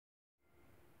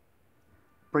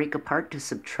Break apart to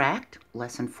subtract,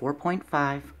 lesson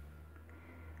 4.5.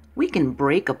 We can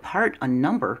break apart a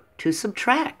number to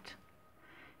subtract.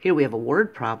 Here we have a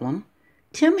word problem.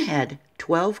 Tim had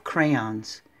 12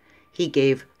 crayons. He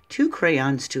gave 2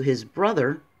 crayons to his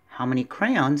brother. How many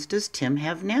crayons does Tim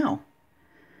have now?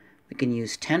 We can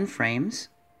use 10 frames,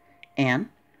 and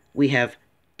we have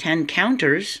 10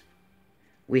 counters.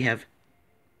 We have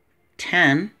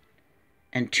 10,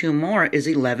 and 2 more is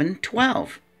 11,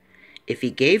 12. If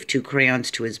he gave 2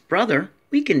 crayons to his brother,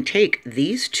 we can take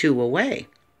these 2 away.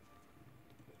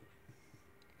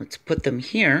 Let's put them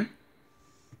here.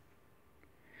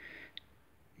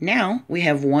 Now we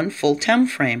have 1 full 10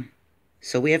 frame,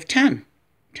 so we have 10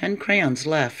 crayons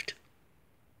left.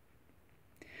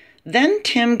 Then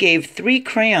Tim gave 3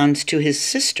 crayons to his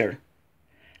sister.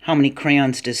 How many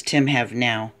crayons does Tim have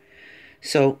now?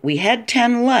 So we had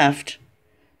 10 left,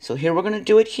 so here we're going to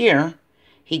do it here.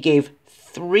 He gave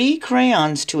 3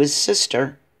 crayons to his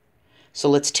sister, so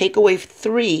let's take away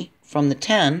 3 from the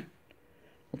 10.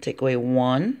 We'll take away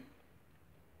 1,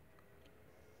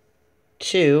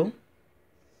 2,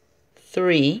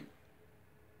 3,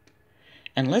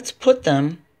 and let's put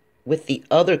them with the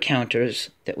other counters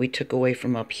that we took away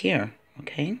from up here,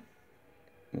 okay?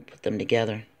 We'll put them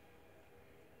together.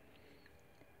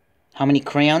 How many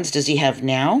crayons does he have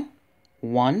now?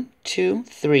 1, 2,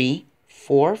 3,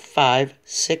 4, 5,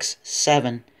 6,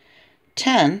 7.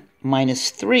 10 minus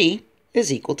 3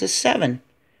 is equal to 7.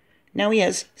 Now he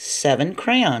has 7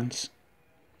 crayons.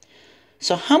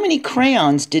 So how many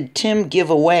crayons did Tim give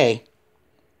away?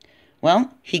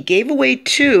 Well, he gave away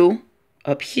 2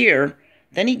 up here,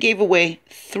 then he gave away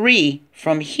 3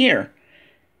 from here.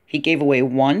 He gave away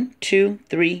 1, 2,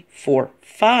 3, 4,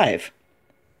 5.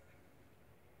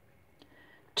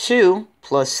 2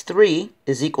 plus 3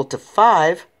 is equal to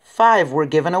 5. 5 were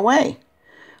given away.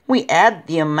 We add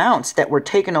the amounts that were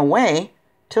taken away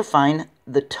to find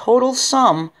the total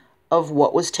sum of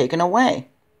what was taken away.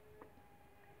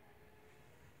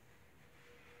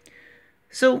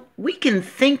 So we can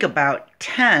think about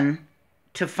 10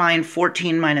 to find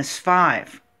 14 minus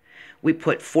 5. We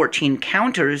put 14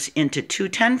 counters into 2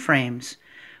 10 frames.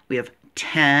 We have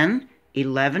 10,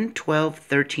 11, 12,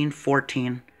 13,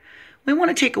 14. We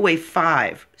want to take away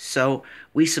 5, so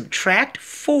we subtract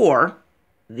 4,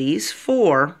 these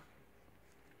 4.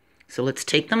 So let's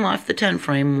take them off the 10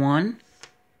 frame. 1,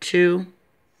 2,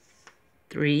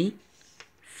 3,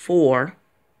 4.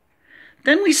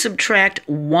 Then we subtract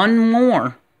 1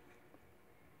 more.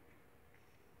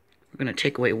 We're going to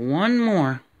take away 1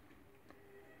 more.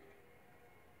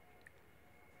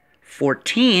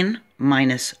 14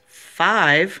 minus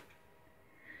 5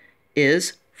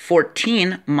 is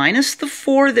 14 minus the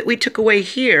 4 that we took away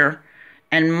here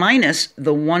and minus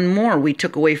the 1 more we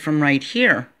took away from right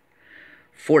here.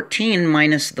 14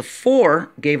 minus the 4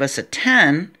 gave us a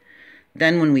 10.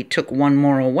 Then when we took 1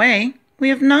 more away, we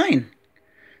have 9.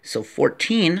 So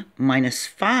 14 minus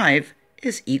 5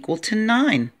 is equal to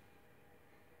 9.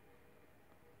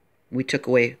 We took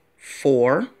away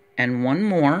 4 and 1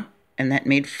 more, and that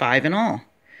made 5 in all.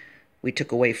 We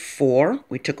took away 4,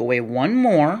 we took away 1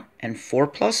 more, and 4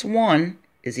 plus 1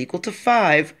 is equal to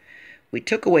 5. We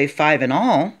took away 5 in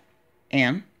all,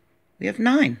 and we have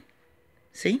 9.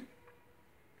 See?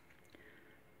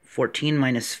 14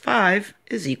 minus 5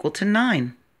 is equal to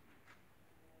 9.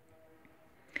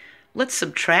 Let's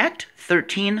subtract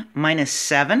 13 minus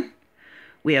 7.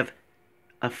 We have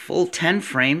a full 10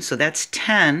 frame, so that's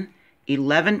 10,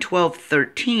 11, 12,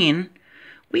 13.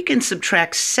 We can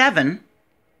subtract 7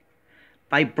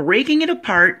 by breaking it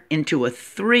apart into a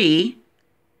 3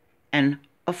 and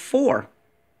a 4.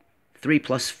 3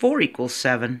 plus 4 equals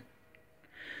 7.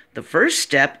 The first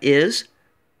step is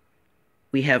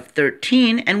we have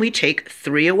 13 and we take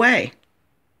 3 away.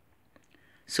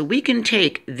 So we can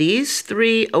take these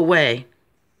 3 away.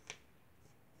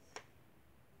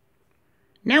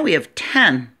 Now we have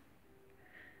 10.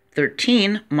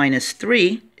 13 minus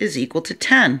 3 is equal to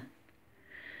 10.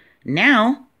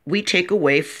 Now we take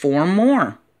away 4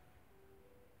 more.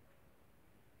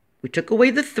 We took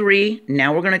away the 3,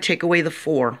 now we're going to take away the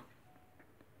 4.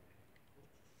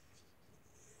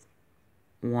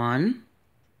 1,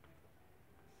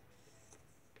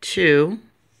 2,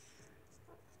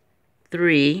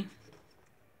 3,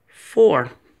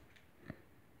 4.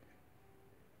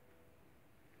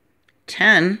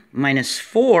 10 minus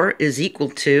 4 is equal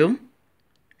to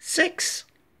 6.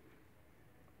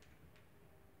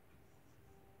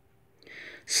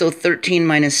 So 13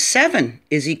 minus 7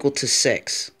 is equal to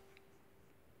 6.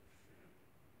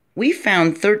 We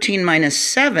found 13 minus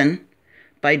 7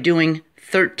 by doing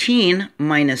 13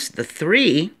 minus the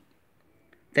 3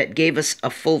 that gave us a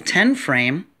full 10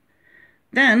 frame.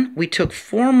 Then we took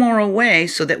 4 more away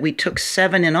so that we took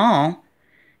 7 in all,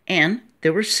 and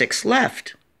there were 6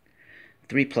 left.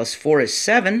 3 plus 4 is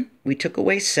 7. We took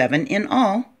away 7 in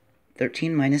all.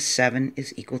 13 minus 7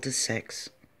 is equal to 6.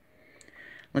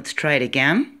 Let's try it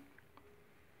again.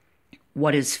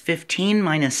 What is 15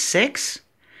 minus 6?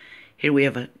 Here we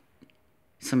have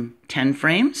some 10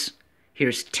 frames.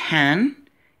 Here's 10,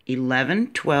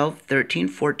 11, 12, 13,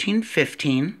 14,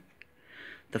 15.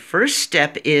 The first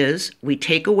step is we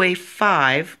take away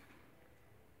 5.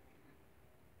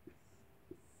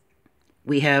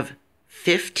 We have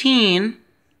 15.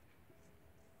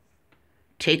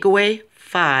 Take away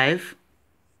 5.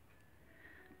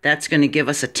 That's going to give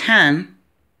us a 10.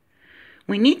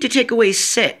 We need to take away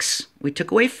 6. We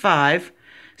took away 5,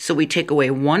 so we take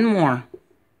away 1 more.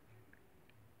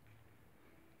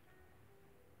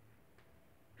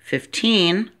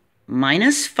 15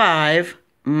 minus 5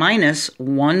 minus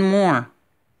 1 more.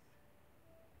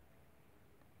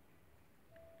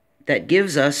 That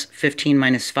gives us 15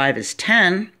 minus 5 is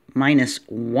 10 minus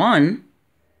 1.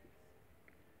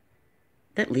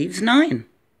 That leaves 9.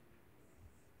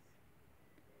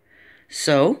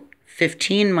 So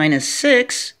 15 minus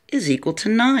 6 is equal to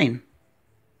 9.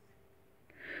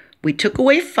 We took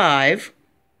away 5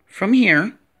 from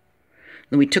here.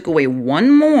 Then we took away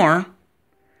 1 more.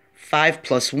 5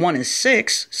 plus 1 is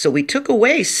 6, so we took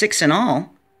away 6 in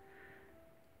all,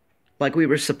 like we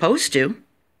were supposed to,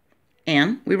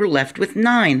 and we were left with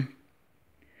 9.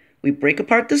 We break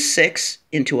apart the 6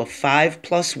 into a 5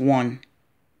 plus 1.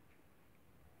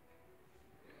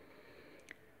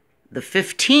 The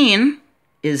 15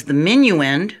 is the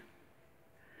minuend,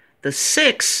 the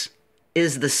 6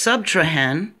 is the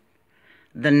subtrahend,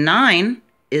 the 9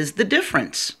 is the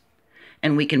difference,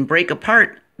 and we can break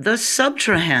apart the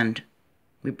subtrahend.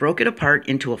 We broke it apart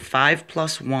into a 5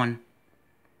 plus 1.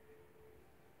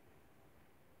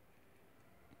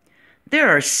 There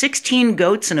are 16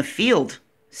 goats in a field.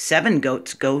 7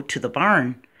 goats go to the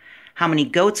barn. How many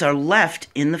goats are left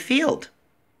in the field?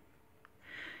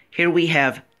 Here we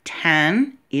have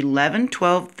 10, 11,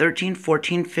 12, 13,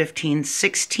 14, 15,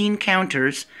 16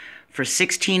 counters for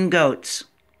 16 goats.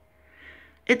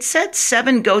 It said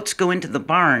 7 goats go into the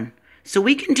barn. So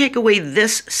we can take away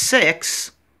this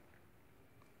 6.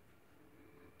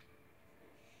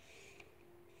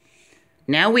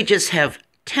 Now we just have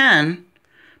 10,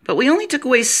 but we only took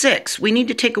away 6. We need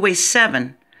to take away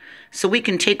 7. So we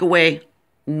can take away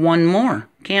 1 more,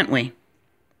 can't we?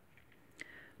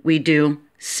 We do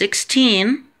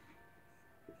 16,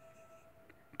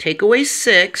 take away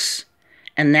 6,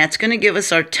 and that's going to give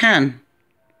us our 10.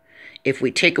 If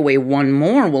we take away 1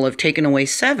 more, we'll have taken away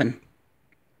 7.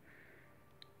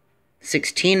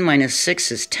 16 minus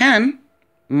 6 is 10,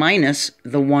 minus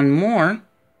the 1 more.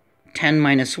 10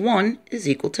 minus 1 is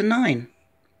equal to 9.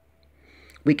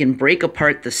 We can break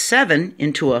apart the 7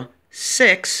 into a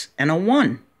 6 and a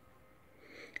 1.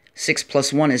 6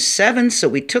 plus 1 is 7, so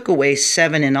we took away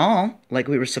 7 in all, like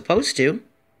we were supposed to.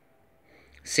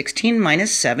 16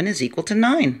 minus 7 is equal to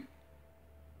 9.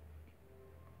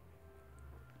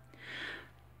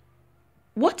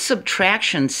 What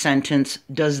subtraction sentence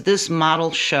does this model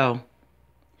show?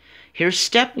 Here's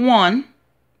step 1,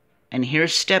 and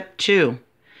here's step 2.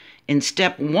 In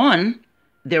step 1,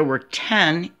 there were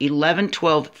 10, 11,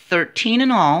 12, 13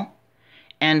 in all,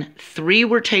 and 3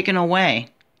 were taken away.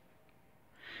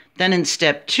 Then in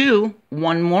step 2,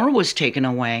 1 more was taken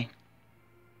away.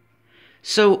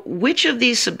 So which of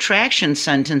these subtraction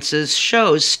sentences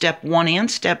shows step 1 and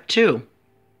step 2?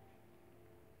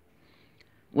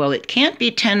 Well, it can't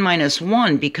be 10 minus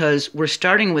 1 because we're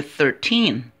starting with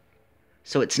 13.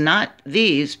 So it's not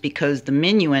these because the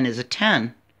minuend is a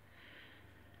 10.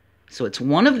 So it's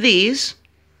one of these.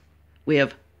 We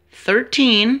have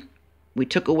 13. We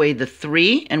took away the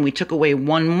 3 and we took away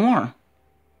 1 more.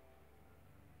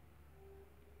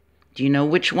 Do you know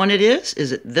which one it is?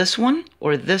 Is it this one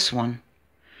or this one?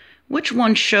 Which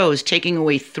one shows taking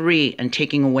away 3 and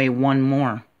taking away 1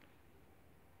 more?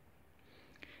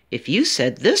 If you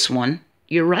said this one,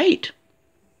 you're right.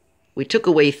 We took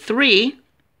away 3,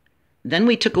 then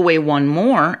we took away 1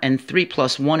 more, and 3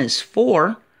 plus 1 is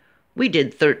 4. We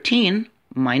did 13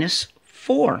 minus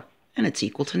 4, and it's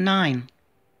equal to 9.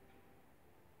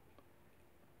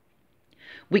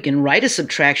 We can write a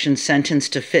subtraction sentence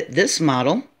to fit this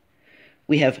model.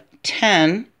 We have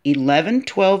 10, 11,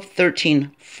 12,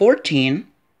 13, 14.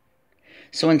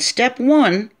 So in step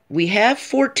 1, we have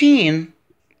 14.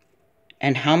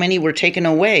 And how many were taken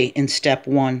away in step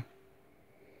 1?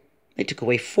 They took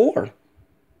away 4.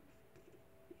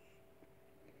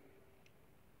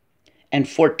 And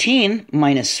 14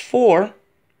 minus 4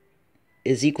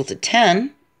 is equal to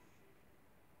 10.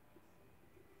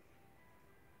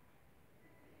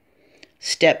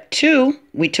 Step 2,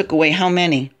 we took away how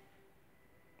many?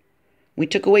 We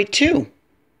took away 2.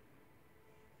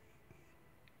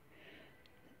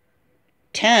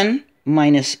 10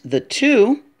 minus the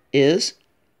 2 is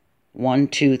 1,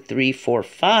 2, 3, 4,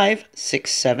 5,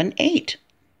 6, 7, 8.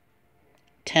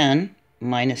 10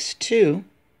 minus 2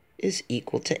 is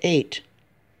equal to 8.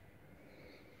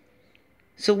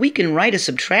 So we can write a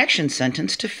subtraction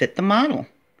sentence to fit the model.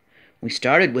 We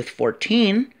started with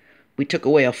 14. We took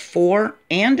away a 4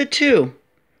 and a 2.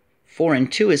 4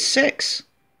 and 2 is 6.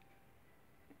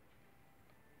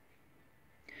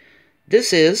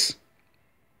 This is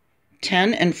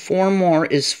 10 and 4 more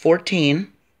is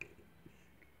 14,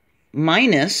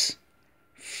 minus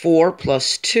 4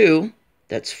 plus 2,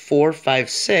 that's 4, 5,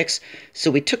 6.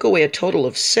 So we took away a total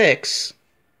of 6,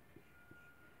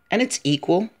 and it's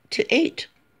equal to 8.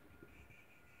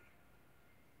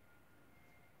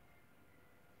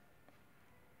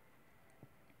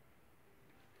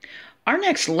 Our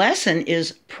next lesson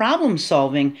is problem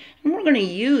solving, and we're going to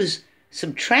use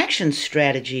subtraction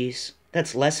strategies.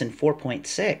 That's lesson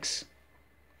 4.6.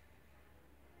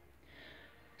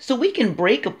 So we can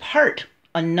break apart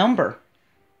a number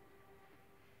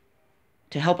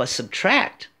to help us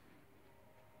subtract.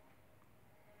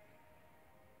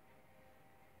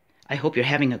 I hope you're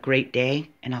having a great day,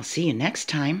 and I'll see you next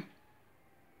time.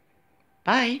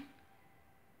 Bye.